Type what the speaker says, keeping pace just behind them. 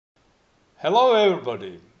Hello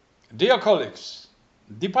everybody. Dear colleagues,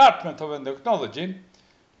 Department of Endocrinology,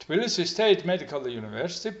 Tbilisi State Medical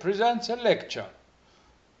University presents a lecture,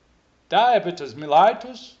 Diabetes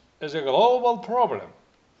mellitus as a global problem,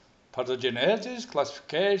 pathogenesis,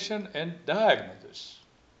 classification and diagnosis.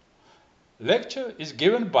 Lecture is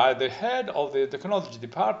given by the head of the Endocrinology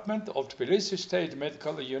Department of Tbilisi State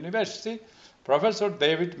Medical University, Professor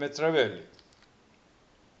David Metravelli.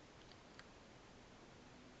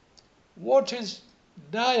 What is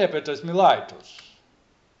diabetes mellitus?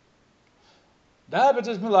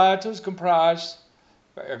 Diabetes mellitus comprises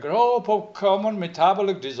a group of common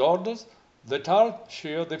metabolic disorders that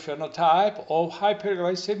share the phenotype of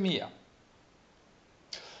hyperglycemia.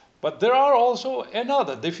 But there are also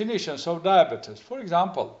another definitions of diabetes. For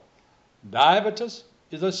example, diabetes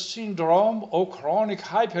is a syndrome of chronic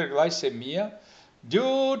hyperglycemia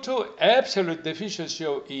due to absolute deficiency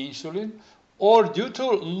of insulin or due to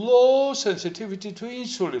low sensitivity to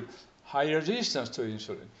insulin, high resistance to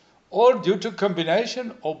insulin, or due to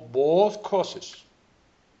combination of both causes.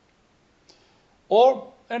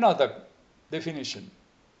 Or another definition,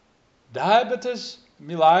 diabetes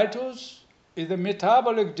mellitus is a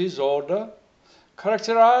metabolic disorder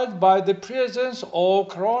characterized by the presence of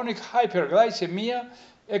chronic hyperglycemia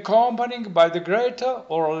accompanied by the greater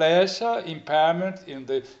or lesser impairment in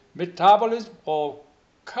the metabolism of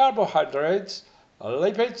carbohydrates,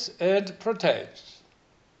 lipids, and proteins.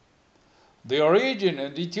 The origin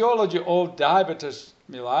and etiology of diabetes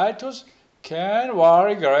mellitus can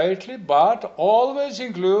vary greatly, but always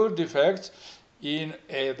include defects in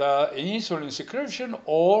either insulin secretion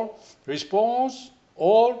or response,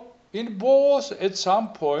 or in both at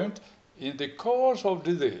some point in the course of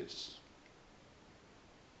disease.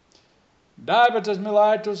 Diabetes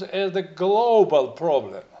mellitus is the global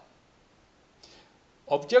problem.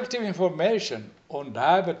 Objective information on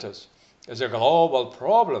diabetes as a global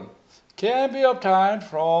problem can be obtained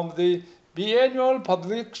from the biannual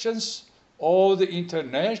publications of the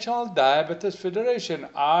International Diabetes Federation,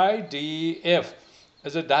 IDF,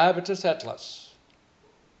 as a diabetes atlas.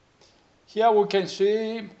 Here we can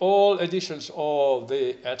see all editions of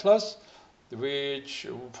the atlas, which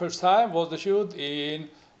first time was issued in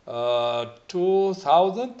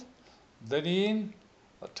 2000, then in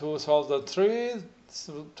 2003,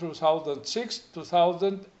 2006,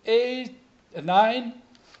 2008, 9,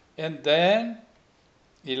 and then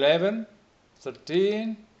 11,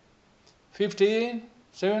 13, 15,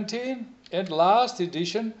 17, and last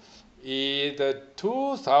edition is the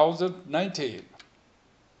 2019.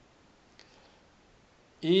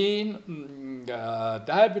 In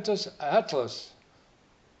Diabetes Atlas,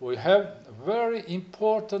 we have very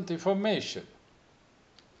important information.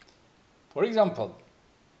 For example,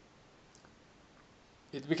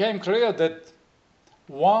 it became clear that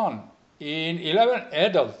 1 in 11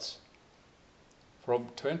 adults from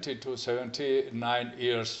 20 to 79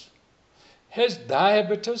 years has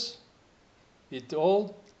diabetes. It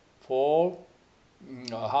all for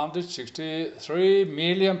 163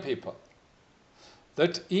 million people.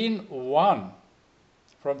 That in 1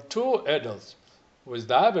 from 2 adults with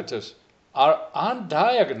diabetes are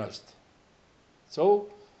undiagnosed. So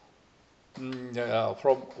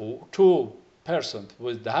from 2 persons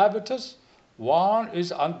with diabetes, 1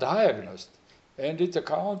 is undiagnosed, and it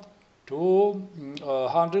accounts to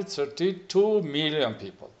 132 million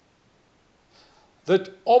people.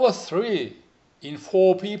 That over 3 in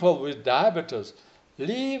 4 people with diabetes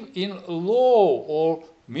live in low or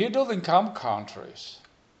middle income countries.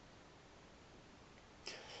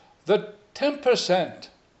 That 10%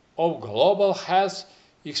 of global health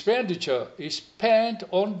expenditure is spent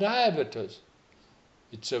on diabetes.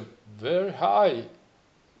 It's a very high,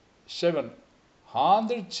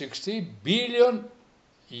 760 billion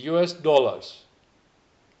US dollars.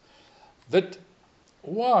 That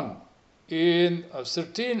 1 in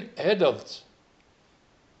 13 adults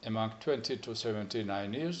among 20 to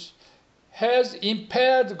 79 years has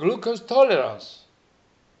impaired glucose tolerance.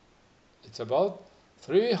 It's about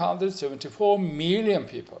 374 million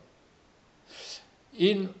people.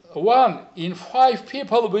 In 1 in 5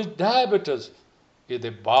 people with diabetes is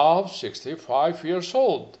above 65 years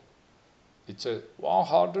old. It's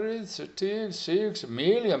 136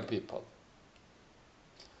 million people.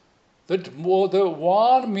 That more than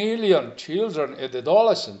 1 million children and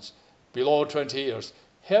adolescents below 20 years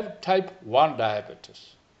have type 1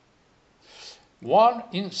 diabetes. 1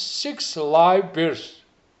 in 6 live births,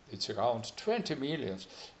 it's around 20 million,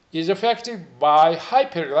 is affected by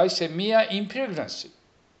hyperglycemia in pregnancy,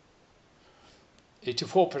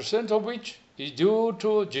 84% of which is due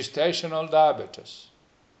to gestational diabetes.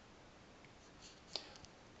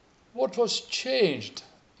 what was changed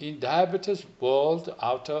in diabetes world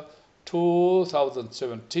after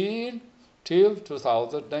 2017 till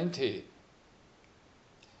 2019.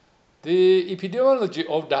 The epidemiology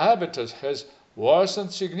of diabetes has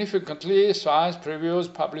worsened significantly since previous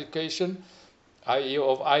publication of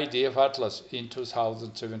IDF Atlas in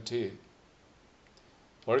 2017.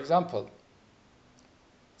 For example,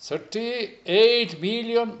 38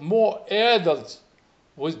 million more adults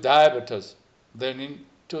with diabetes than in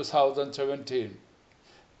 2017.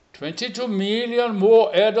 22 million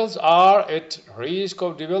more adults are at risk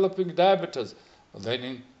of developing diabetes than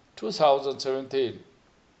in 2017.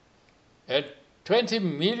 And 20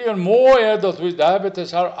 million more adults with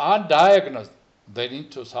diabetes are undiagnosed than in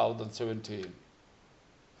 2017.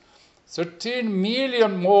 13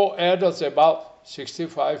 million more adults about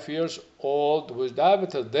 65 years old with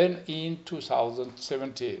diabetes than in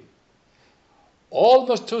 2017.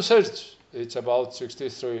 Almost two-thirds, it's about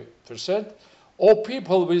 63%, of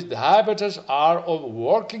people with diabetes are of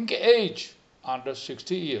working age, under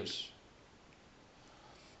 60 years.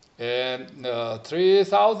 And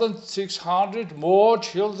 3,600 more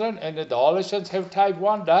children and adolescents have type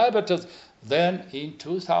 1 diabetes than in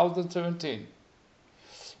 2017.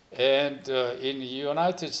 And in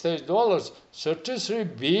United States dollars, 33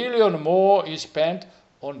 billion more is spent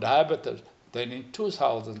on diabetes than in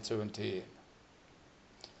 2017.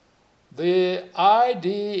 The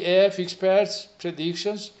IDF experts'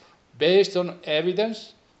 predictions based on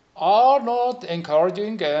evidence are not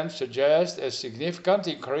encouraging and suggest a significant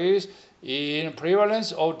increase in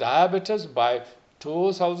prevalence of diabetes by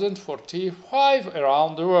 2045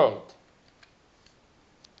 around the world.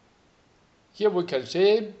 Here we can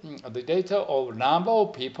see the data of number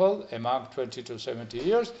of people among 20 to 70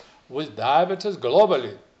 years with diabetes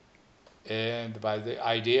globally and by the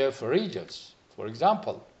IDF regions. For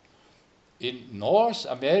example, in North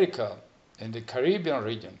America and the Caribbean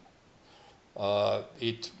region,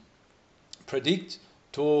 it predicts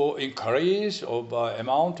to increase of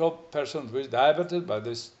amount of persons with diabetes by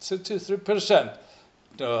the 63%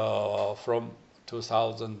 from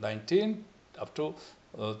 2019 up to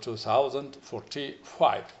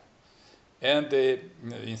 2045. And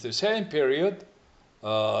in the same period,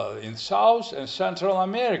 in South and Central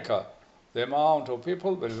America, the amount of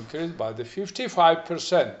people will increase by the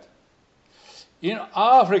 55%. In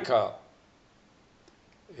Africa,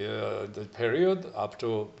 the period up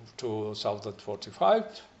to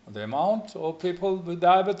 2045, the amount of people with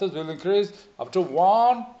diabetes will increase up to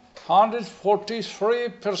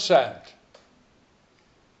 143%.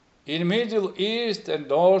 In Middle East and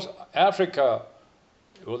North Africa,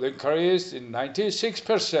 it will increase in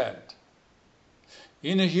 96%.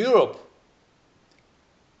 In Europe,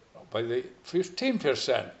 by the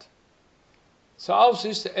 15%.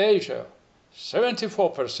 Southeast Asia,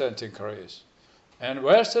 74% increase. And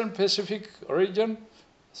Western Pacific region,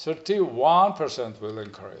 31% will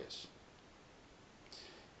increase.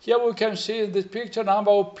 Here we can see in this picture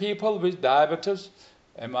number of people with diabetes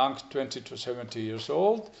amongst 20 to 70 years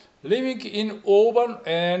old living in urban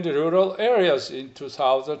and rural areas in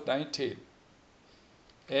 2019.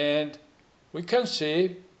 And we can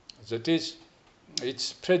see that it's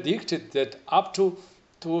predicted that up to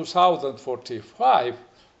 2045,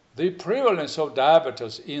 the prevalence of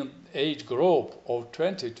diabetes in age group of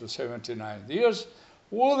 20 to 79 years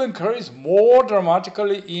will increase more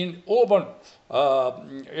dramatically in urban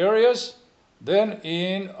areas than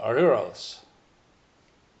in rurals.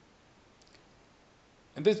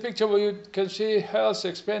 In this picture, we can see health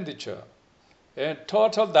expenditure and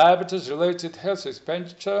total diabetes-related health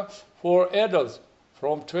expenditure for adults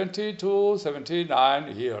from 20 to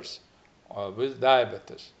 79 years with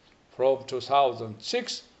diabetes from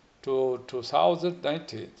 2006 to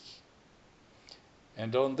 2019.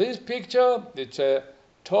 And on this picture, it's a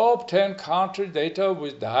top 10 country data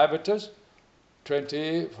with diabetes,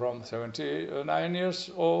 20 from 79 years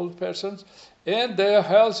old persons, and their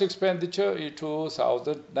health expenditure in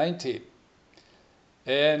 2019.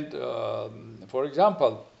 And for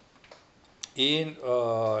example, in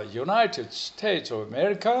United States of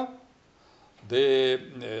America,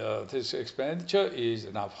 this expenditure is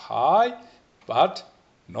enough high, but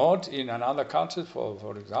not in another country.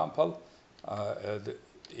 For example,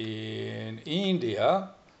 in India,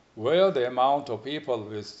 where the amount of people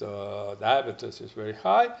with diabetes is very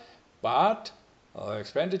high, but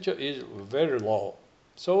expenditure is very low.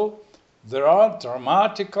 So there are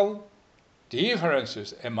dramatical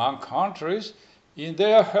differences among countries in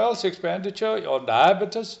their health expenditure on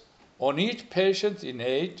diabetes on each patient in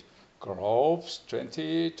age groups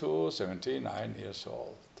 20 to 79 years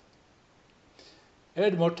old.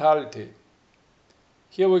 And mortality.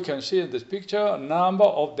 Here we can see in this picture a number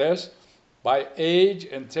of deaths by age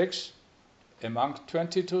and sex among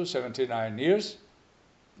 20 to 79 years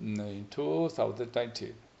in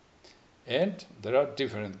 2019. And there are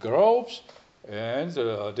different groups and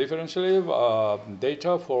differentially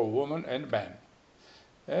data for women and men.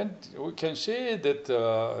 And we can see that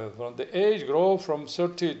from the age group from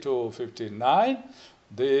 30 to 59,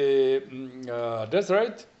 the death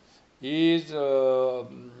rate is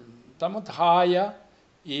somewhat higher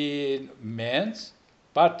in men's,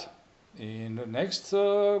 but in the next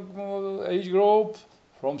age group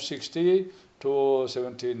from 60 to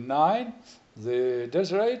 79, the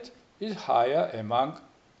death rate is higher among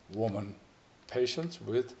women patients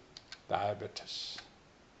with diabetes.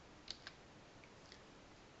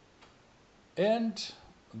 And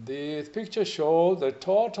the picture shows the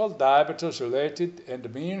total diabetes-related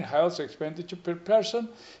and mean health expenditure per person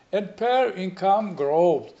and per income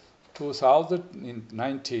group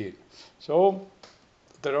 2019. So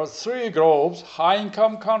there are three groups: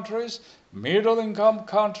 high-income countries, middle-income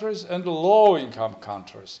countries, and low-income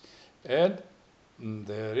countries. And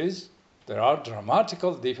there are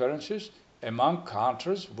dramatical differences among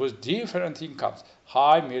countries with different incomes,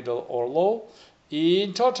 high, middle, or low,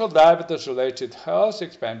 in total diabetes-related health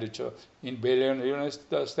expenditure in billion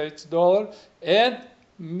United States dollars and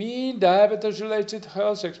mean diabetes-related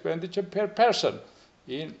health expenditure per person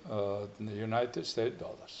in United States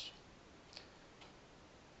dollars.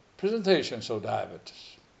 Presentations of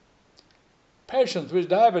diabetes. Patients with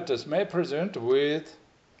diabetes may present with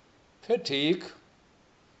fatigue,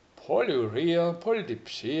 polyuria,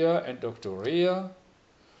 polydipsia, and doctoria,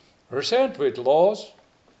 recent weight loss,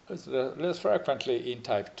 less frequently in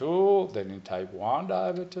type 2 than in type 1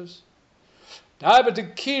 diabetes,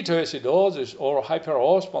 diabetic ketoacidosis or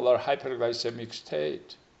hyperosmolar hyperglycemic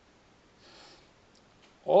state.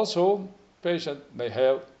 Also, patients may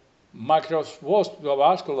have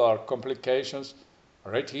microvascular complications,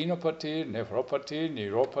 retinopathy, nephropathy,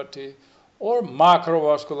 neuropathy, or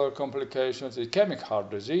macrovascular complications, ischemic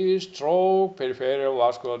heart disease, stroke, peripheral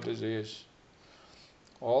vascular disease.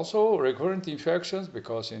 Also, recurrent infections,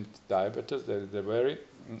 because in diabetes there is a very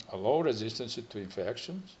low resistance to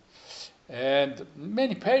infections. And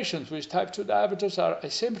many patients with type 2 diabetes are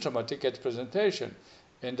asymptomatic at presentation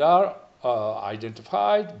and are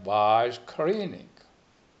identified by screening.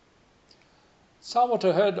 Somewhat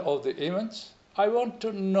ahead of the events, I want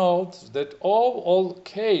to note that of all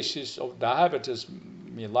cases of diabetes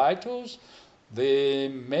mellitus, the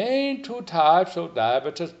main two types of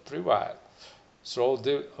diabetes prevail. So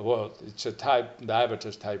it's a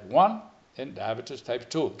diabetes type 1 and diabetes type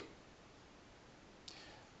 2.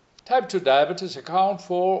 Type 2 diabetes accounts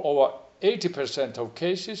for over 80% of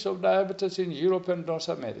cases of diabetes in Europe and North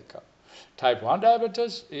America. Type 1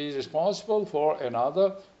 diabetes is responsible for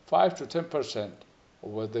another 5 to 10%,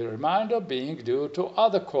 with the remainder being due to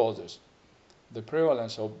other causes. The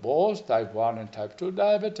prevalence of both type 1 and type 2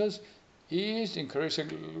 diabetes is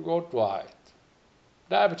increasing worldwide.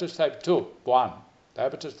 Diabetes type 2, 1.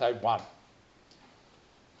 Diabetes type 1.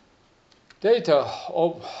 Data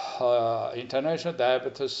of International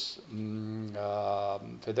Diabetes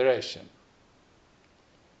Federation.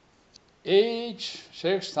 Age,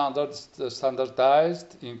 sex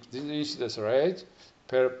standardized incidence rate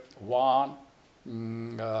per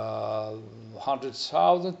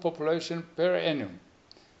 100,000 population per annum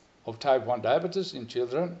of type 1 diabetes in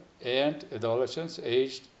children and adolescents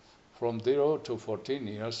aged from 0 to 14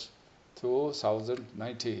 years,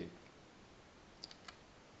 2019.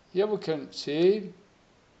 Here we can see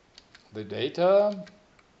the data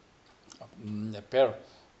per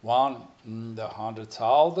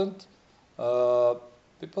 100,000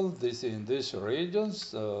 people in these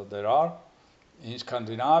regions. There are in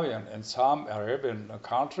Scandinavian and some Arabian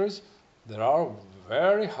countries, there are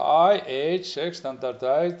very high age sex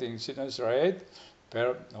standardized incidence rate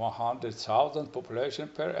per 100,000 population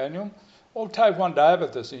per annum of type 1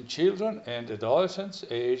 diabetes in children and adolescents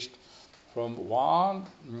aged from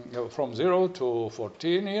 0 to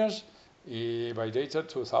 14 years by data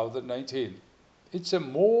 2019. It's a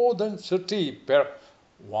more than 30 per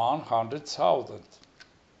 100,000.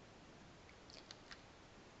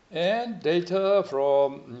 And data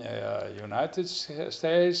from United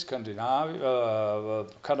States, Scandinavia,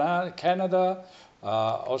 Canada,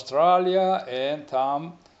 Australia, and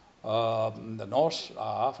the North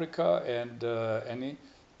Africa, and any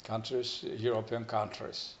countries, European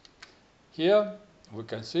countries. Here we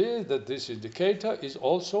can see that this indicator is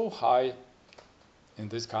also high in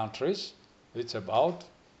these countries. It's about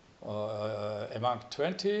among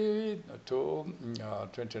 20 to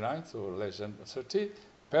 29, so less than 30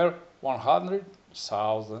 per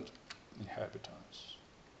 100,000 inhabitants.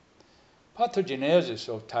 Pathogenesis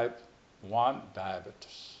of type 1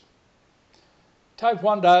 diabetes. Type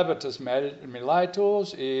 1 diabetes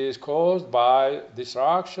mellitus is caused by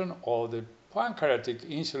destruction of the pancreatic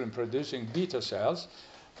insulin-producing beta cells,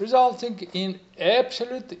 resulting in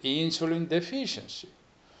absolute insulin deficiency.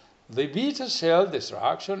 The beta cell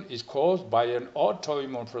destruction is caused by an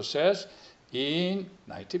autoimmune process in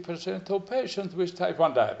 90% of patients with type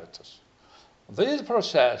 1 diabetes. This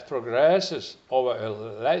process progresses over a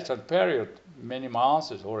latent period, many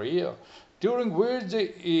months or years, during which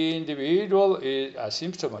the individual is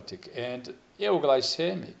asymptomatic and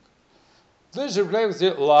euglycemic. This reflects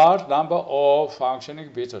the large number of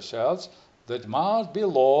functioning beta cells that must be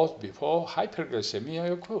lost before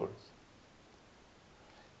hyperglycemia occurs.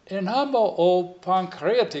 A number of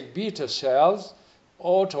pancreatic beta cells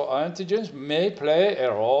autoantigens may play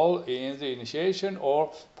a role in the initiation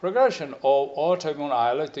or progression of autoimmune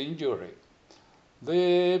islet injury.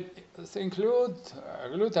 They include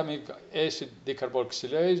glutamic acid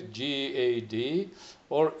decarboxylase, GAD,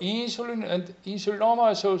 or insulin and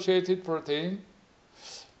insulinoma-associated protein.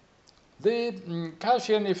 The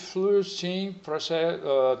calcium effluxing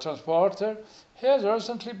transporter has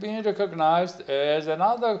recently been recognized as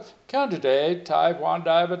another candidate type 1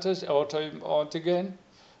 diabetes autoantigen.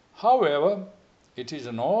 However, it is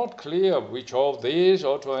not clear which of these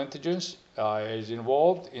autoantigens is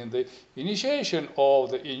involved in the initiation of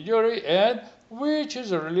the injury and which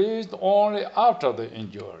is released only after the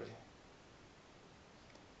injury.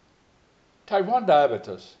 Type 1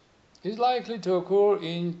 diabetes is likely to occur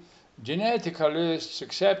in genetically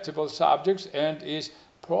susceptible subjects and is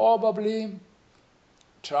probably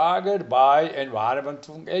triggered by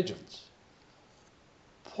environmental agents.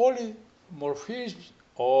 Polymorphisms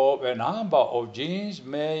of a number of genes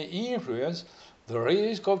may influence the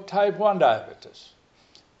risk of type 1 diabetes.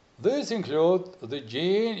 These include the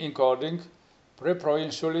gene encoding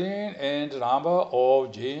preproinsulin and a number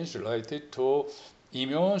of genes related to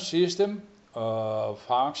immune system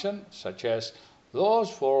function, such as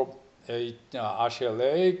those for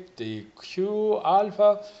HLA-DQ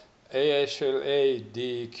alpha,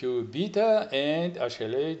 HLA-DQ beta, and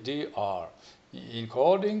HLA-DR,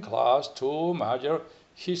 encoding class II major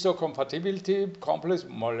histocompatibility complex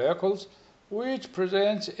molecules, which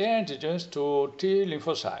presents antigens to T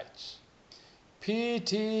lymphocytes.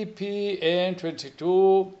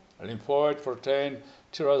 PTPN22, lymphoid protein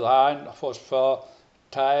tyrosine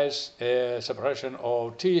phosphatase suppression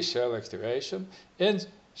of T cell activation, and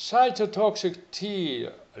cytotoxic T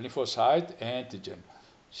lymphocyte antigen,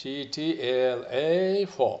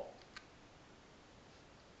 CTLA4.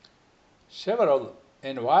 Several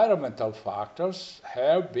environmental factors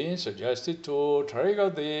have been suggested to trigger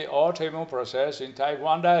the autoimmune process in type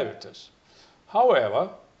 1 diabetes. However,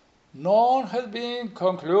 none has been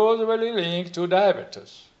conclusively linked to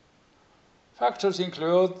diabetes. Factors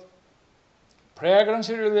include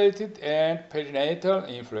pregnancy-related and perinatal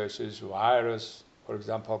influences, virus, for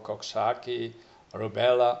example, Coxsackie,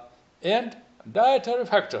 rubella, and dietary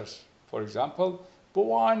factors, for example,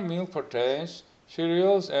 bovine milk proteins,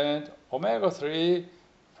 cereals, and omega-3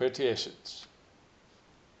 fatty acids.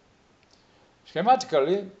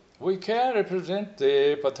 Schematically, we can represent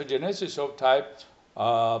the pathogenesis of type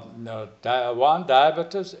 1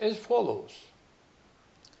 diabetes as follows.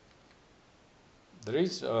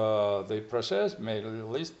 The process may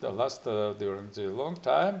last during the long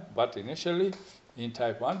time, but initially in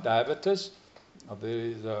type 1 diabetes,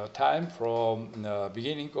 the time from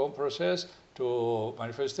beginning of process to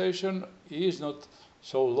manifestation is not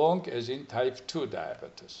so long as in type 2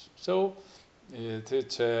 diabetes. So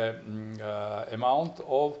it's amount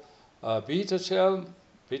of beta cell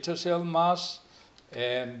mass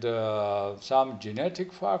and some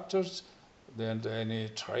genetic factors, then any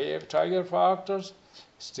trigger factors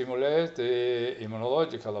stimulate the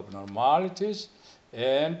immunological abnormalities,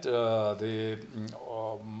 and the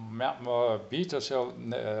beta cell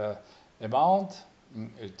amount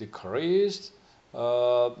is decreased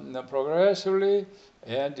progressively,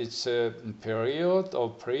 and it's a period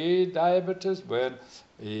of pre-diabetes when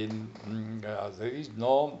there is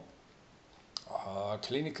no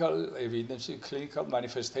clinical evidence, clinical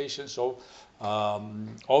manifestations of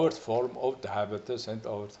overt form of diabetes and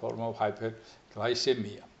overt form of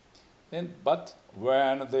hyperglycemia. But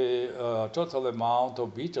when the total amount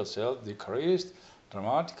of beta cells decreased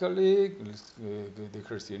dramatically,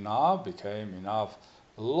 decreased enough, became enough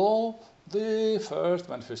low, the first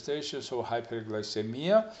manifestations of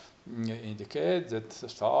hyperglycemia indicate that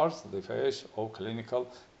starts the phase of clinical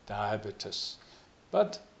diabetes.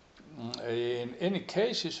 But in any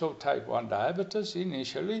cases of type 1 diabetes,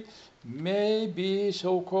 initially may be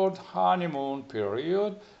so-called honeymoon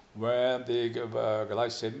period when the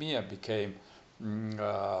glycemia became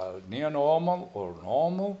near normal or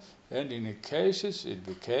normal, and in cases it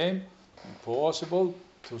became possible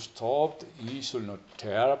to stop insulin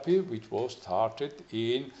therapy, which was started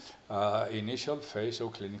in initial phase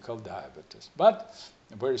of clinical diabetes. But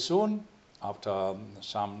very soon, after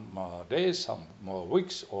some days, some more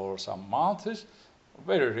weeks, or some months,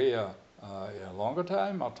 very rare, a longer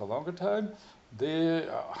time, after a longer time, the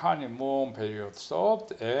honeymoon period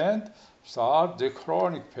stopped and start the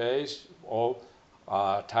chronic phase of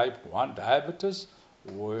type 1 diabetes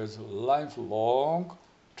with lifelong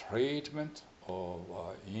treatment of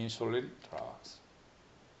insulin drugs.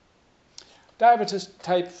 Diabetes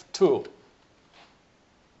type 2.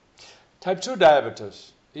 Type 2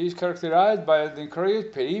 diabetes is characterized by the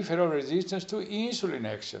increased peripheral resistance to insulin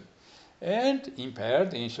action and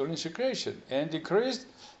impaired insulin secretion and decreased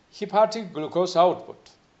hepatic glucose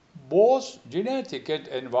output. Both genetic and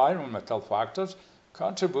environmental factors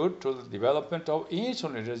contribute to the development of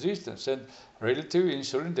insulin resistance and relative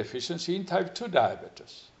insulin deficiency in type 2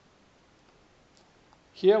 diabetes.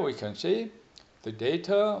 Here we can see the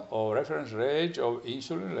data or reference range of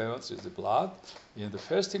insulin levels in the blood in the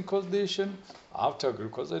fasting condition, after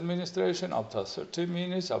glucose administration, after 30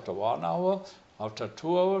 minutes, after 1 hour, after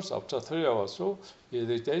 2 hours, after 3 hours. So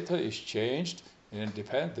the data is changed and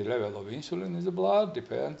depends the level of insulin in the blood,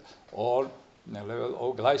 depends on the level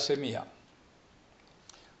of glycemia.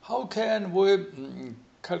 How can we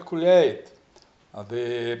calculate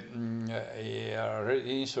the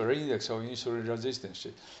insulin index or insulin resistance?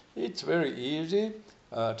 It's very easy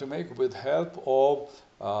to make with help of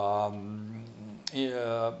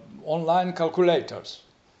online calculators,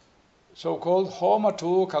 so-called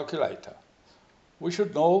HOMA2 calculator. We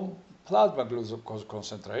should know plasma glucose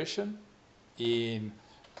concentration in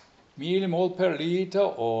millimole per liter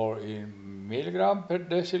or in milligram per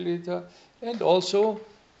deciliter, and also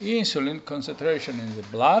insulin concentration in the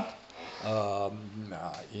blood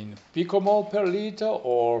in picomole per liter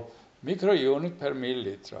or microunit per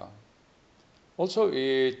milliliter. Also,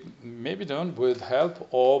 it may be done with help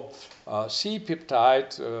of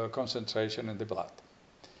C-peptide concentration in the blood.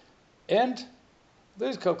 And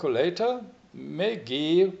this calculator may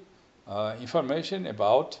give information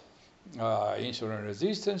about insulin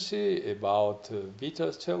resistance, about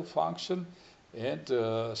beta cell function, and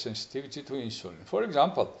sensitivity to insulin. For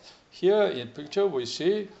example, here in picture we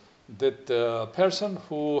see that the person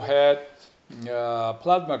who had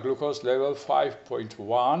plasma glucose level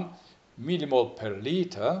 5.1 millimole per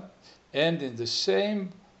liter, and in the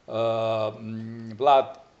same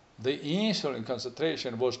blood the insulin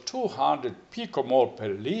concentration was 200 picomole per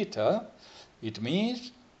liter, it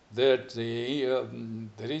means that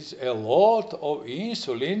there is a lot of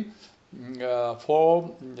insulin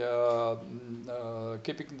for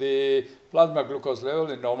keeping the plasma glucose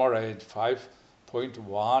level in normal range,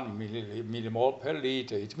 5.1 millimole per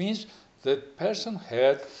liter. It means that person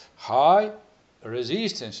had high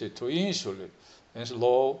resistance to insulin and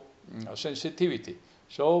low sensitivity.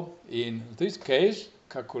 So in this case,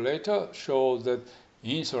 calculator shows that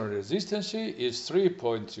insulin resistance is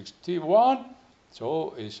 3.61,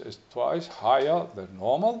 so it's twice higher than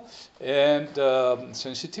normal, and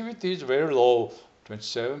sensitivity is very low,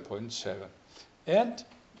 27.7. And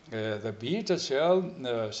the beta cell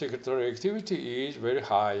secretory activity is very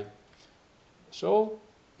high. So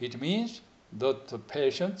it means that the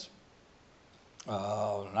patients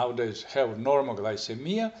nowadays have normal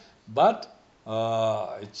glycemia, but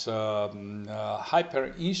it's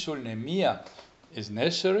hyperinsulinemia is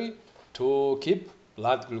necessary to keep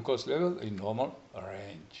blood glucose level in normal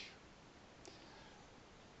range.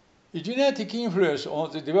 The genetic influence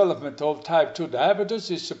on the development of type 2 diabetes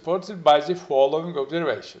is supported by the following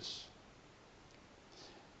observations.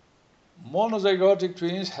 Monozygotic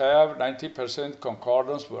twins have 90%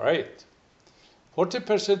 concordance rate.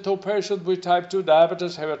 40% of patients with type 2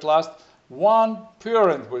 diabetes have at last one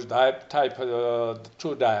parent with type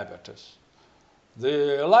 2 diabetes.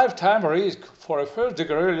 The lifetime risk for a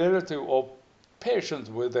first-degree relative of patients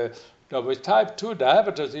with type 2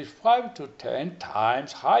 diabetes is 5 to 10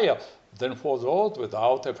 times higher than for those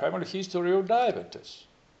without a family history of diabetes.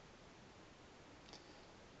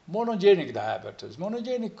 Monogenic diabetes.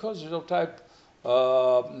 Monogenic causes of type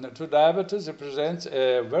 2 diabetes represents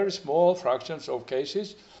a very small fraction of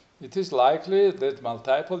cases it is likely that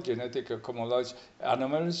multiple genetic accumulation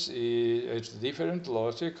anomalies at different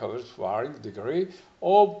loci covers varying degree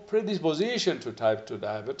of predisposition to type 2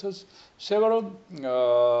 diabetes. Several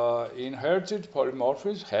inherited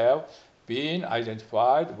polymorphisms have been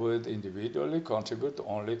identified with individually contribute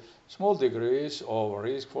only small degrees of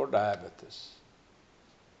risk for diabetes.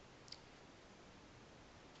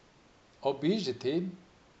 Obesity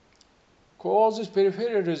causes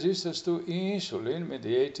peripheral resistance to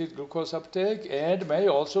insulin-mediated glucose uptake and may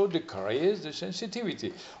also decrease the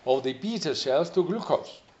sensitivity of the beta cells to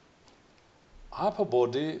glucose. Upper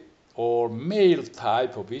body or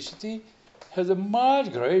male-type obesity has a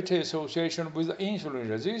much greater association with insulin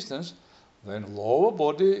resistance than lower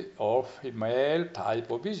body or female-type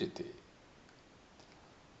obesity.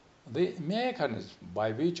 The mechanism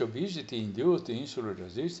by which obesity induced insulin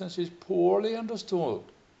resistance is poorly understood.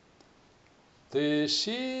 The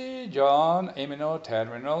C-John amino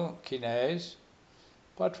terminal kinase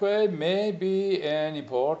pathway may be an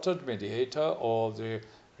important mediator of the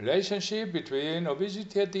relationship between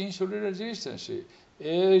obesity and insulin resistance.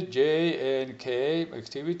 As J and K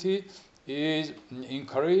activity is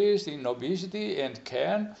increased in obesity and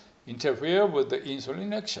can interfere with the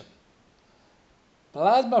insulin action.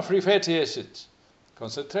 Plasma-free fatty acids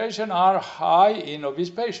concentration are high in obese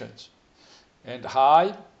patients, and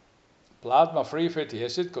high plasma-free fatty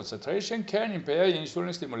acid concentration can impair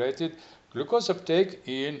insulin-stimulated glucose uptake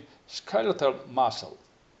in skeletal muscle.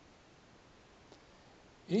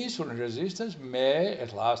 Insulin resistance may,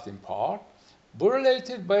 at last in part, be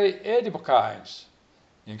related by adipokines,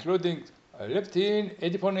 including leptin,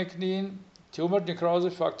 adiponectin, tumor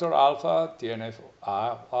necrosis factor alpha,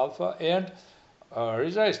 TNF-alpha, and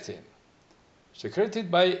resistin,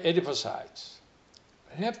 secreted by adipocytes.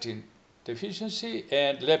 Leptin deficiency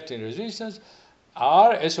and leptin resistance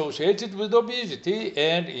are associated with obesity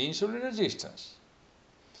and insulin resistance.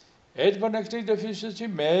 Adiponectin deficiency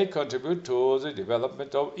may contribute to the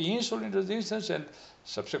development of insulin resistance and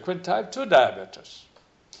subsequent type 2 diabetes.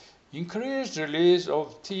 Increased release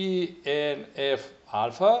of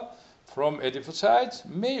TNF-alpha from adipocytes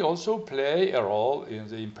may also play a role in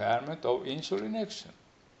the impairment of insulin action.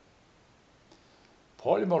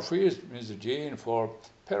 Polymorphism is the gene for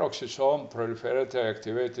peroxisome proliferatory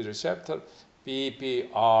activated receptor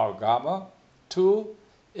PPR gamma 2,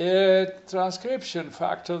 a transcription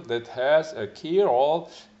factor that has a key role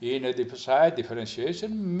in adipocyte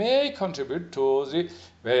differentiation, may contribute to the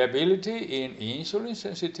variability in insulin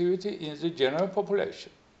sensitivity in the general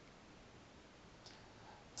population.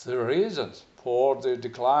 The reasons for the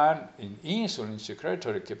decline in insulin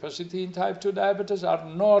secretory capacity in type 2 diabetes are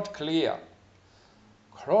not clear.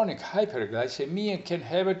 Chronic hyperglycemia can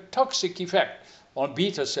have a toxic effect on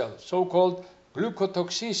beta cells, so-called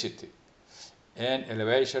glucotoxicity. And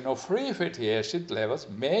elevation of free fatty acid levels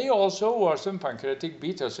may also worsen pancreatic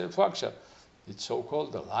beta cell function. It's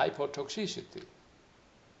so-called lipotoxicity.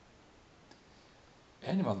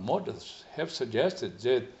 Animal models have suggested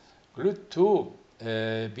that GLUT2,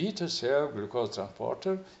 beta cell glucose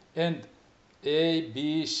transporter, and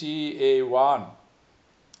ABCA1,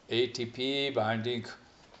 ATP binding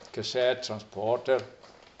cassette transporter,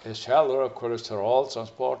 a cellular cholesterol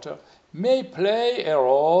transporter, may play a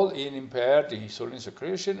role in impaired insulin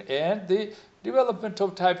secretion and the development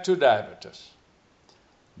of type 2 diabetes.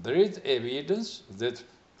 There is evidence that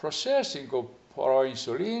processing of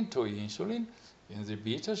proinsulin to insulin in the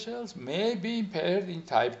beta cells may be impaired in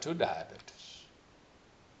type 2 diabetes.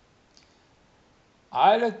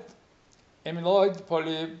 Islet amyloid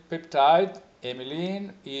polypeptide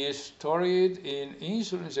amylin is stored in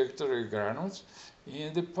insulin secretory granules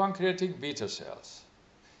in the pancreatic beta cells.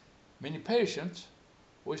 Many patients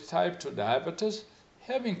with type 2 diabetes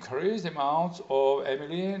have increased amounts of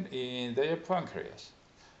amylin in their pancreas.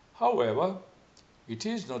 However, it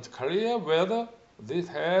is not clear whether this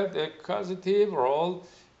had a causative role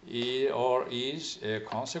or is a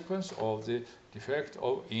consequence of the defect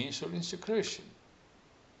of insulin secretion.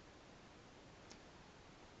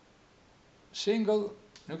 Single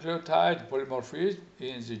nucleotide polymorphism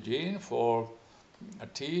in the gene for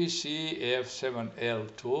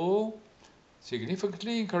TCF7L2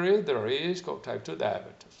 significantly increase the risk of type 2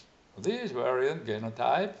 diabetes. This variant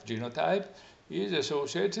genotype is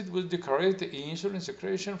associated with decreased insulin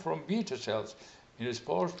secretion from beta cells in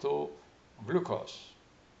response to glucose.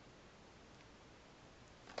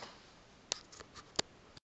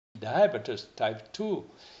 Diabetes type 2,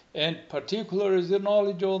 and particularly the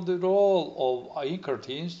knowledge of the role of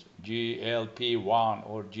incretins, GLP-1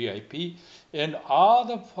 or GIP, and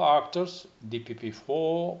other factors,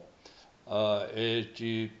 DPP-4,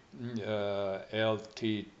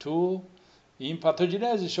 SGLT2 in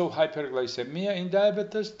pathogenesis of hyperglycemia in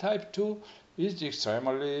diabetes type 2 is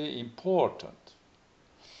extremely important.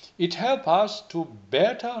 It helps us to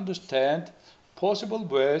better understand possible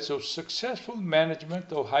ways of successful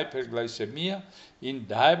management of hyperglycemia in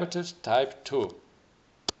diabetes type 2.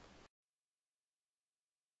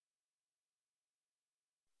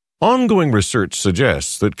 Ongoing research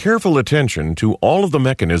suggests that careful attention to all of the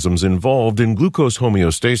mechanisms involved in glucose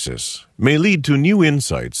homeostasis may lead to new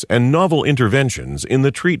insights and novel interventions in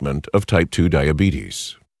the treatment of type 2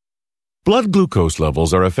 diabetes. Blood glucose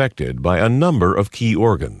levels are affected by a number of key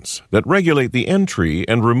organs that regulate the entry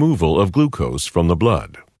and removal of glucose from the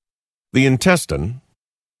blood: the intestine,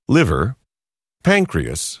 liver,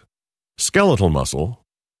 pancreas, skeletal muscle,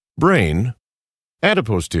 brain,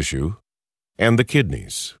 adipose tissue, and the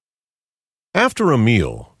kidneys. After a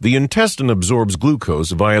meal, the intestine absorbs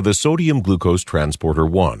glucose via the sodium glucose transporter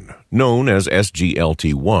 1, known as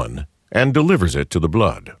SGLT1, and delivers it to the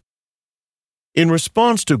blood. In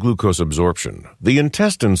response to glucose absorption, the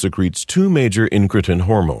intestine secretes two major incretin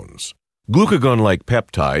hormones, glucagon-like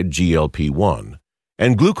peptide GLP-1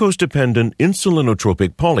 and glucose-dependent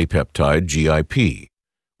insulinotropic polypeptide GIP,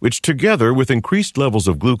 which together with increased levels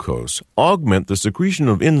of glucose augment the secretion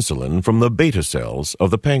of insulin from the beta cells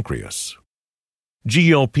of the pancreas.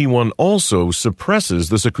 GLP-1 also suppresses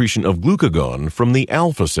the secretion of glucagon from the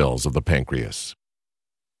alpha cells of the pancreas.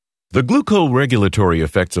 The glucoregulatory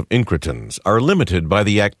effects of incretins are limited by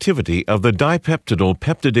the activity of the dipeptidyl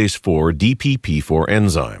peptidase 4 DPP4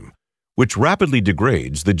 enzyme, which rapidly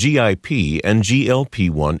degrades the GIP and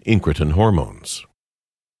GLP-1 incretin hormones.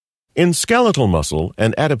 In skeletal muscle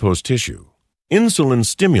and adipose tissue, insulin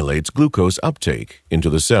stimulates glucose uptake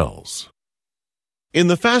into the cells. In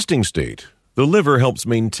the fasting state, the liver helps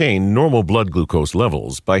maintain normal blood glucose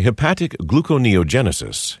levels by hepatic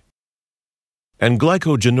gluconeogenesis and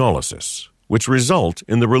glycogenolysis, which result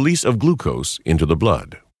in the release of glucose into the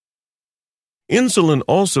blood. Insulin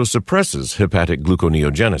also suppresses hepatic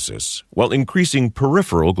gluconeogenesis while increasing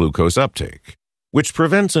peripheral glucose uptake, which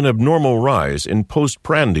prevents an abnormal rise in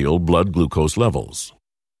postprandial blood glucose levels.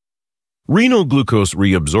 Renal glucose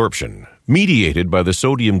reabsorption, mediated by the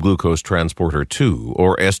sodium glucose transporter 2,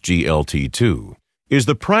 or SGLT2, is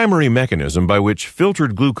the primary mechanism by which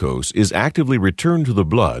filtered glucose is actively returned to the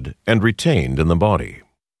blood and retained in the body.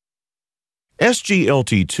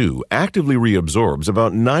 SGLT2 actively reabsorbs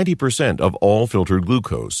about 90% of all filtered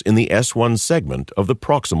glucose in the S1 segment of the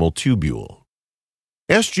proximal tubule.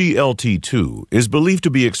 SGLT2 is believed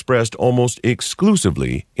to be expressed almost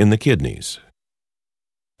exclusively in the kidneys.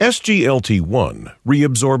 SGLT1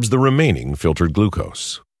 reabsorbs the remaining filtered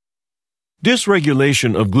glucose.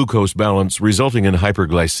 Dysregulation of glucose balance resulting in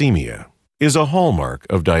hyperglycemia is a hallmark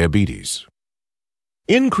of diabetes.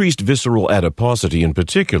 Increased visceral adiposity in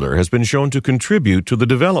particular has been shown to contribute to the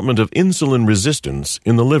development of insulin resistance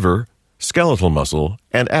in the liver, skeletal muscle,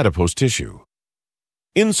 and adipose tissue.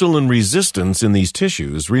 Insulin resistance in these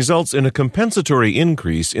tissues results in a compensatory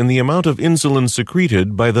increase in the amount of insulin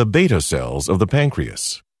secreted by the beta cells of the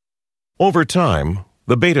pancreas. Over time,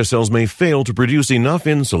 the beta cells may fail to produce enough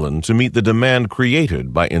insulin to meet the demand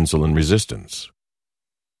created by insulin resistance.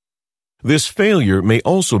 This failure may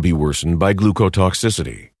also be worsened by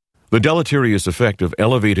glucotoxicity, the deleterious effect of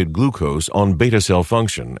elevated glucose on beta cell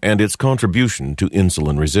function and its contribution to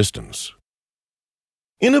insulin resistance.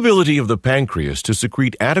 Inability of the pancreas to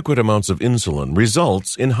secrete adequate amounts of insulin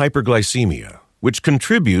results in hyperglycemia, which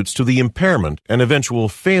contributes to the impairment and eventual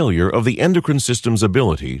failure of the endocrine system's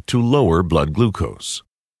ability to lower blood glucose.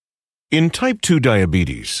 In type 2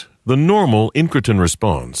 diabetes, the normal incretin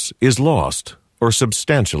response is lost or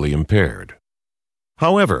substantially impaired.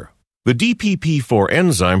 However, the DPP4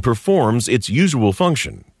 enzyme performs its usual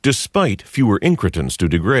function despite fewer incretins to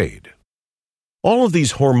degrade. All of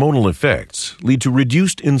these hormonal effects lead to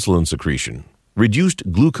reduced insulin secretion,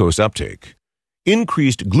 reduced glucose uptake,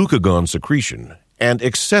 increased glucagon secretion, and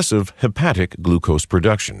excessive hepatic glucose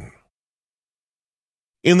production.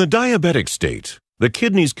 In the diabetic state, the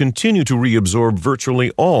kidneys continue to reabsorb virtually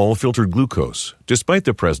all filtered glucose, despite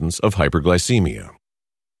the presence of hyperglycemia.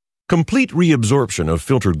 Complete reabsorption of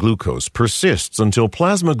filtered glucose persists until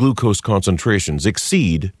plasma glucose concentrations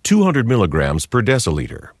exceed 200 milligrams per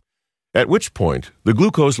deciliter, at which point the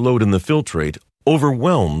glucose load in the filtrate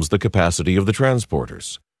overwhelms the capacity of the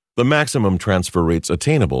transporters, the maximum transfer rates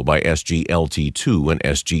attainable by SGLT2 and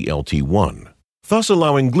SGLT1, thus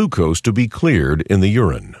allowing glucose to be cleared in the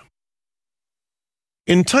urine.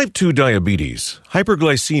 In type 2 diabetes,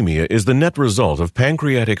 hyperglycemia is the net result of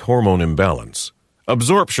pancreatic hormone imbalance,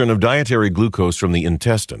 absorption of dietary glucose from the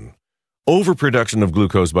intestine, overproduction of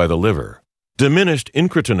glucose by the liver, diminished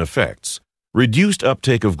incretin effects, reduced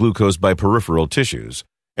uptake of glucose by peripheral tissues,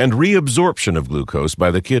 and reabsorption of glucose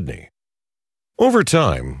by the kidney. Over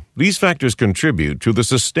time, these factors contribute to the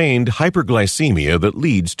sustained hyperglycemia that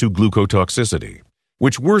leads to glucotoxicity,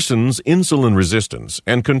 which worsens insulin resistance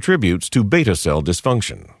and contributes to beta cell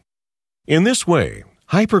dysfunction. In this way,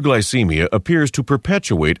 hyperglycemia appears to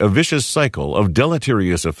perpetuate a vicious cycle of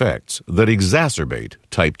deleterious effects that exacerbate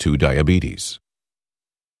type 2 diabetes.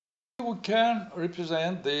 We can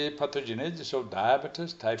represent the pathogenesis of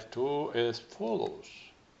diabetes type 2 as follows.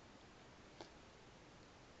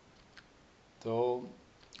 So,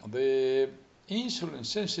 the insulin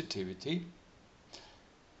sensitivity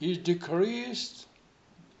is decreased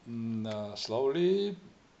slowly,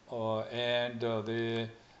 and the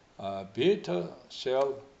beta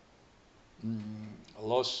cell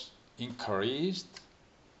loss increased.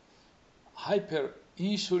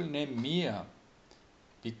 Hyperinsulinemia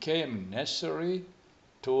became necessary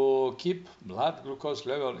to keep blood glucose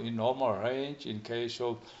level in normal range in case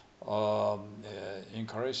of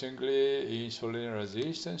increasingly insulin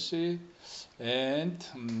resistance, and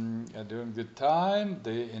during the time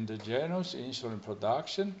the endogenous insulin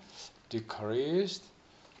production decreased,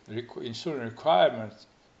 insulin requirements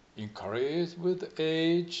increased with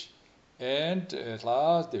age, and at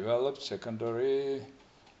last developed secondary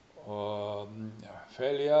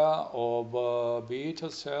failure of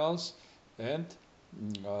beta cells and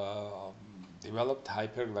developed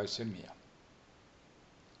hyperglycemia.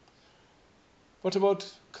 What about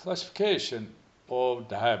classification of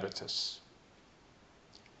diabetes?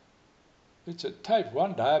 It's a type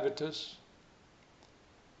 1 diabetes,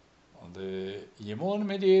 the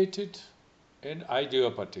immune-mediated and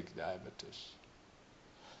idiopathic diabetes.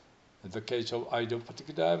 In the case of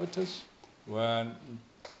idiopathic diabetes, when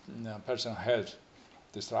a person has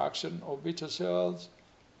destruction of beta cells,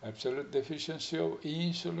 absolute deficiency of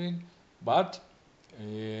insulin, but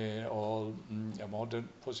all modern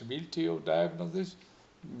possibility of diagnosis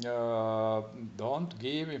don't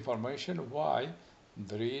give information why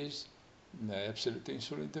there is absolute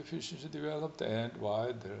insulin deficiency developed and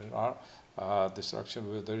why there are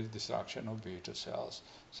destruction, there is destruction of beta cells.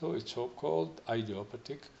 So it's so-called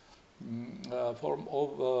idiopathic form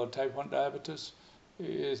of type 1 diabetes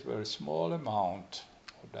is very small amount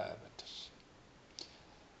of diabetes.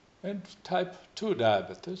 And type 2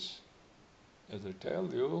 diabetes, as I tell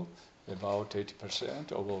you, about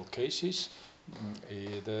 80% of all cases,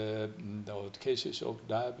 the cases of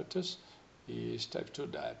diabetes is type 2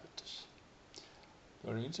 diabetes.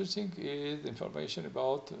 Very interesting is information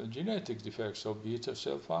about genetic defects of beta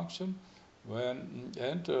cell function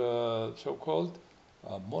and so-called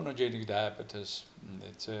monogenic diabetes.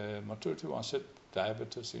 It's a maturity onset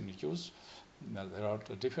diabetes in use. Now, there are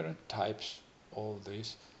different types of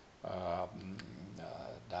this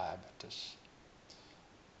diabetes.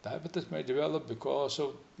 Diabetes may develop because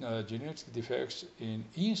of genetic defects in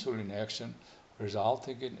insulin action,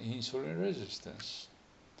 resulting in insulin resistance.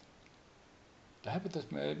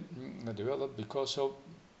 Diabetes may develop because of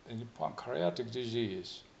any pancreatic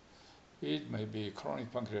disease. It may be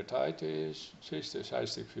chronic pancreatitis, cystic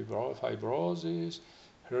fibrosis,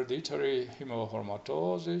 hereditary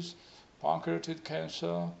hemochromatosis, pancreatic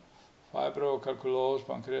cancer, fibrocalculose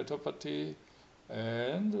pancreatopathy,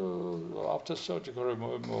 and after surgical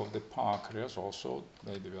removal of the pancreas also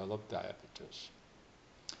may develop diabetes.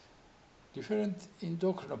 Different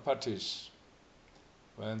endocrinopathies,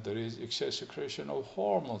 when there is excess secretion of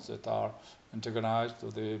hormones that are antagonized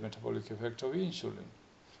to the metabolic effect of insulin,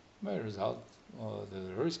 may result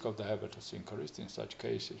the risk of diabetes increased in such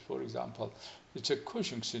cases. For example, it's a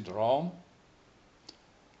Cushing syndrome,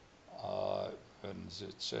 when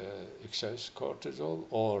it's excess cortisol,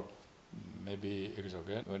 or maybe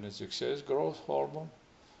exogenous when it's excess growth hormone,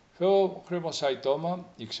 pheochromocytoma,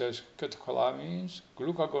 excess catecholamines,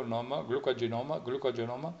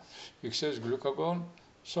 glucagonoma, excess glucagon,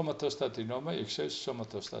 somatostatinoma, excess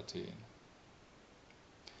somatostatin.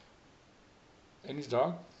 Any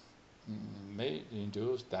drug may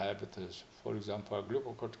induce diabetes. For example,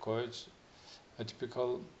 glucocorticoids,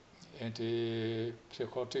 atypical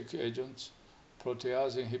antipsychotic agents,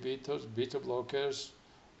 protease inhibitors, beta blockers,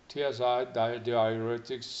 thiazide,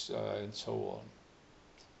 diuretics, and so on.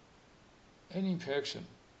 Any infection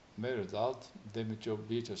may result in damage of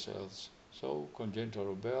beta cells, so congenital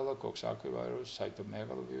rubella, Coxsackie virus,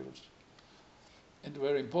 cytomegalovirus. And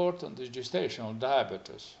very important is gestational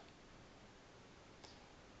diabetes.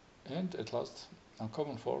 And at last,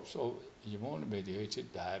 uncommon forms of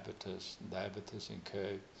immune-mediated diabetes in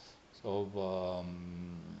case of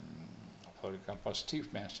for example,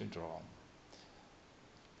 stiff man syndrome.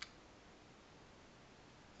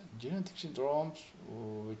 Genetic syndromes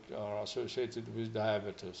which are associated with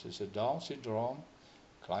diabetes is a Down syndrome,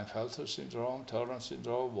 Klinefelter syndrome, Turner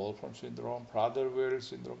syndrome, Wolfram syndrome, Prader-Willi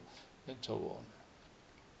syndrome, and so on.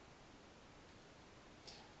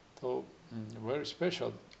 So, very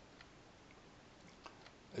special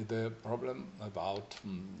is the problem about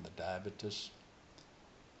the diabetes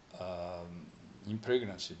in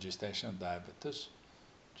pregnancy, gestational diabetes.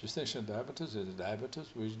 Gestational diabetes is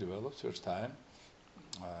diabetes which develops first time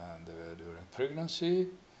during pregnancy,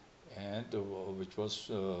 and which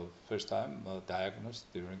was first time diagnosed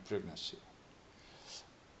during pregnancy.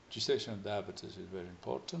 Gestational diabetes is very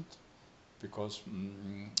important because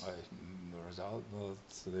result of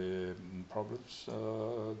the problems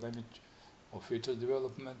damage of fetus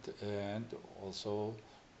development and also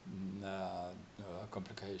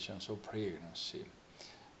complications of pregnancy.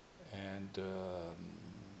 And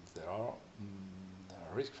there are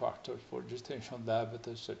risk factors for gestational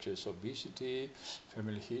diabetes, such as obesity,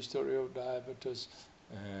 family history of diabetes,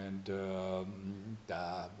 and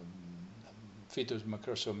fetus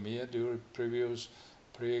macrosomia during previous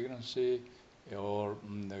pregnancy, or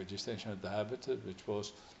gestational diabetes, which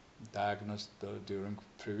was diagnosed during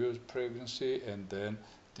previous pregnancy and then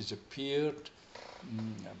disappeared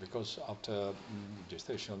because after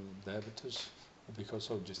gestational diabetes, because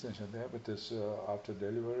of gestational diabetes after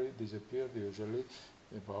delivery disappeared usually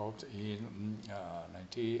about in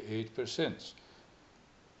 98%.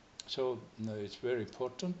 So it's very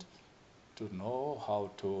important to know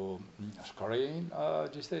how to screen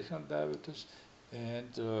gestational diabetes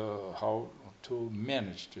and how to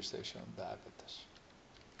manage gestational diabetes.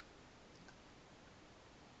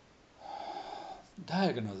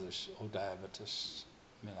 Diagnosis of diabetes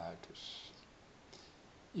mellitus.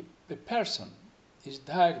 If a person is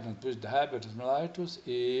diagnosed with diabetes mellitus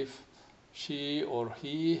if she or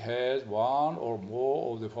he has one or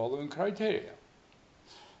more of the following criteria.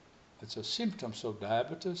 It's a symptoms of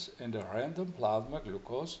diabetes and a random plasma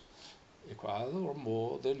glucose equal or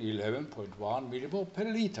more than 11.1 millimole per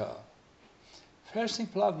liter. Fasting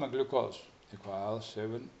plasma glucose equals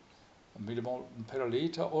 7 millimole per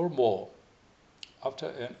liter or more after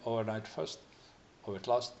an overnight fast of at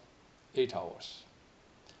least 8 hours.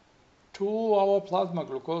 2-hour plasma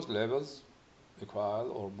glucose levels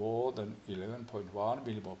equal or more than 11.1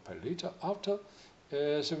 millimole per liter after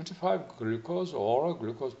a 75 glucose or a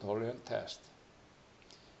glucose tolerant test.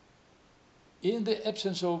 In the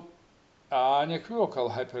absence of unequivocal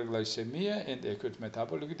hyperglycemia and acute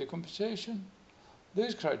metabolic decompensation,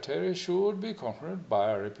 these criteria should be confirmed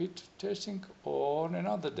by repeat testing on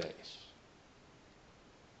another days.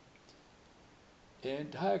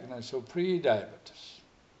 And diagnosis of pre-diabetes.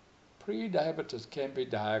 Pre-diabetes can be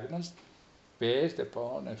diagnosed based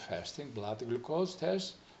upon a fasting blood glucose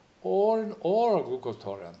test or an oral glucose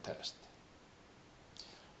tolerant test.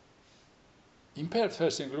 Impaired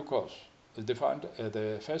fasting glucose is defined as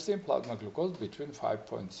the fasting plasma glucose between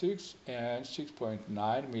 5.6 and 6.9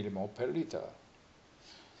 millimole per liter.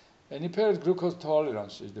 An impaired glucose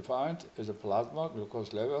tolerance is defined as a plasma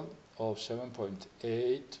glucose level of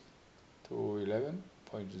 7.8 to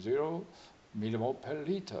 11.0 millimole per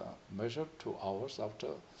liter, measured 2 hours after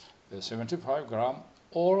the 75-gram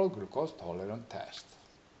oral glucose tolerant test.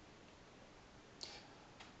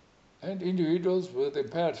 And individuals with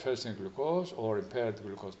impaired fasting glucose or impaired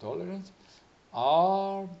glucose tolerance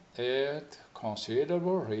are at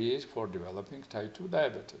considerable risk for developing type 2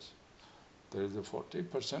 diabetes. There is a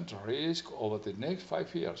 40% risk over the next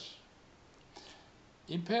 5 years.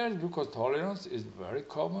 Impaired glucose tolerance is very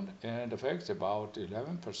common and affects about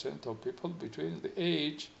 11% of people between the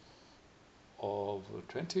age of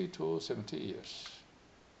 20 to 70 years.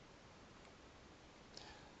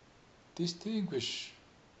 Distinguish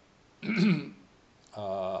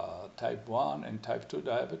type 1 and type 2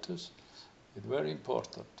 diabetes is very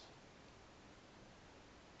important.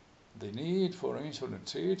 The need for insulin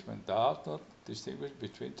treatment does not distinguish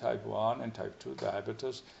between type 1 and type 2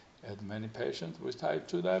 diabetes, and many patients with type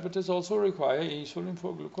 2 diabetes also require insulin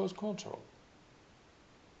for glucose control.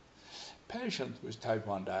 Patients with type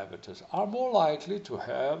 1 diabetes are more likely to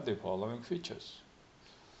have the following features.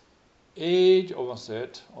 Age of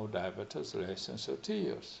onset of diabetes less than 30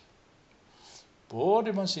 years.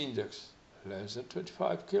 Body mass index less than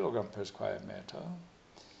 25 kilogram per square meter.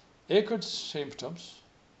 Acute symptoms.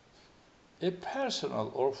 A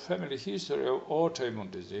personal or family history of autoimmune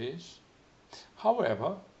disease.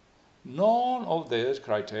 However, none of these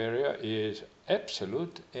criteria is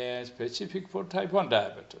absolute and specific for type 1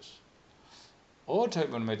 diabetes.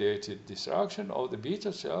 Autoimmune-mediated destruction of the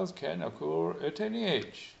beta cells can occur at any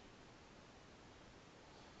age.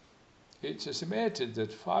 It's estimated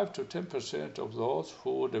that 5 to 10% of those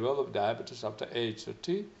who develop diabetes after age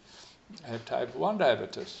 30 have type 1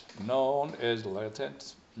 diabetes, known as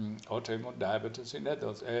latent autoimmune diabetes in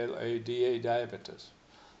adults, LADA diabetes.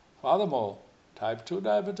 Furthermore, type 2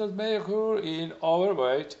 diabetes may occur in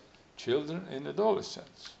overweight children and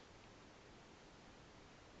adolescents.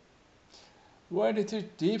 When it is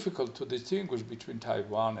difficult to distinguish between type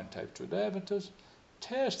 1 and type 2 diabetes,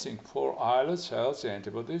 testing for islet cells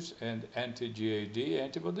antibodies and anti-GAD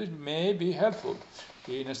antibodies may be helpful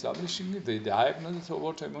in establishing the diagnosis of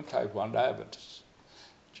autoimmune type 1 diabetes.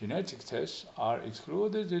 Genetic tests are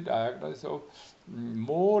excluded in diagnosis of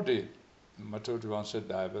MODY, maturity onset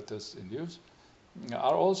diabetes induced,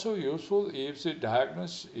 are also useful if the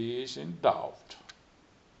diagnosis is in doubt.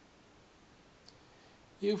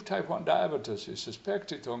 If type 1 diabetes is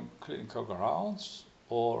suspected on clinical grounds,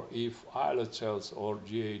 or if islet cells or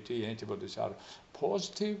GAD antibodies are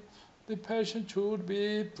positive, the patient should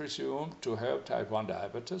be presumed to have type 1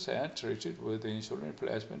 diabetes and treated with insulin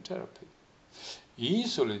replacement therapy.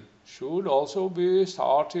 Insulin should also be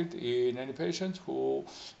started in any patient who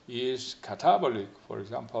is catabolic, for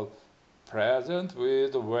example, present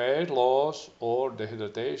with weight loss or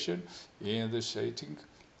dehydration in the setting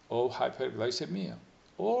of hyperglycemia,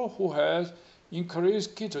 or who has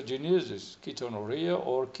increased ketogenesis, ketonuria,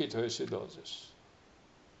 or ketoacidosis.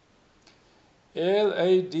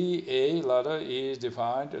 LADA is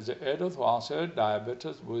defined as adult onset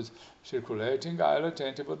diabetes with circulating islet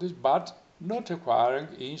antibodies but not requiring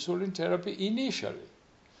insulin therapy initially.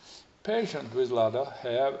 Patients with LADA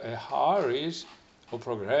have a high risk of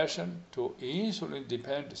progression to insulin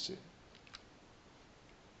dependency.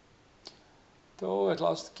 So, at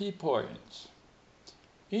last, key points.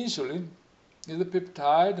 Insulin is a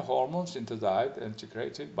peptide hormone synthesized and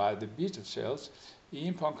secreted by the beta cells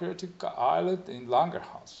in pancreatic islet in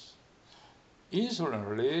Langerhans. Insulin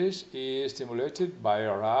release is stimulated by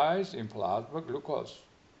a rise in plasma glucose.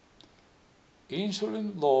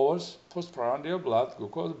 Insulin lowers postprandial blood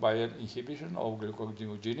glucose by an inhibition of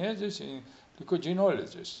gluconeogenesis in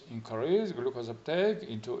glucogenolysis, increase glucose uptake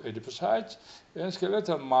into adipocytes and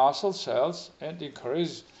skeletal muscle cells, and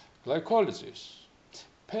increase glycolysis.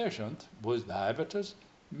 Patients with diabetes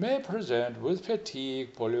may present with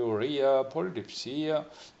fatigue, polyuria, polydipsia,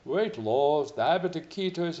 weight loss, diabetic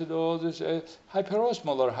ketoacidosis, a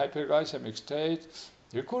hyperosmolar hyperglycemic state,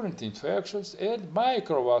 recurrent infections, and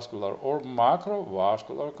microvascular or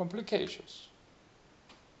macrovascular complications.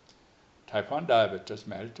 Type 1 diabetes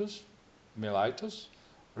mellitus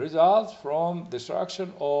results from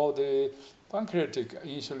destruction of the pancreatic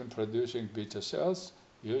insulin-producing beta cells,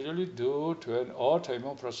 usually due to an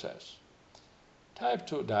autoimmune process. Type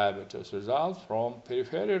 2 diabetes results from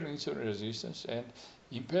peripheral insulin resistance and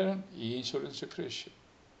impaired insulin secretion.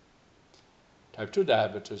 Type 2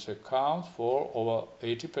 diabetes accounts for over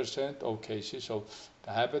 80% of cases of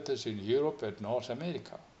diabetes in Europe and North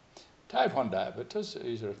America. Type 1 diabetes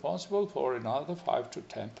is responsible for another 5 to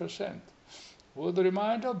 10%, with the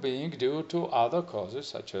remainder being due to other causes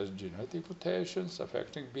such as genetic mutations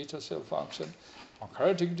affecting beta cell function,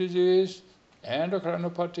 pancreatic disease,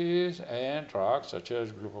 endocrinopathies, and drugs such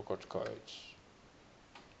as glucocorticoids.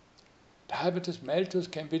 Diabetes mellitus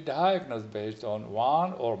can be diagnosed based on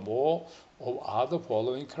one or more of other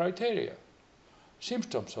following criteria: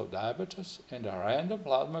 symptoms of diabetes and a random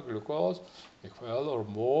plasma glucose equal or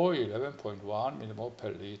more 11.1 millimole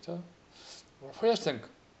per liter, or fasting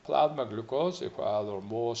plasma glucose equal or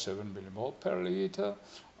more 7 millimole per liter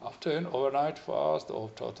after an overnight fast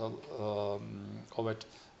of total of at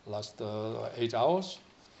last 8 hours,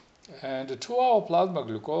 and a 2-hour plasma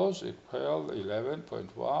glucose equal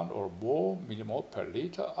 11.1 or more millimole per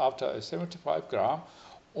liter after a 75-gram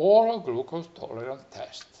oral glucose tolerance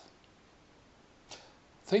test.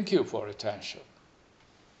 Thank you for attention.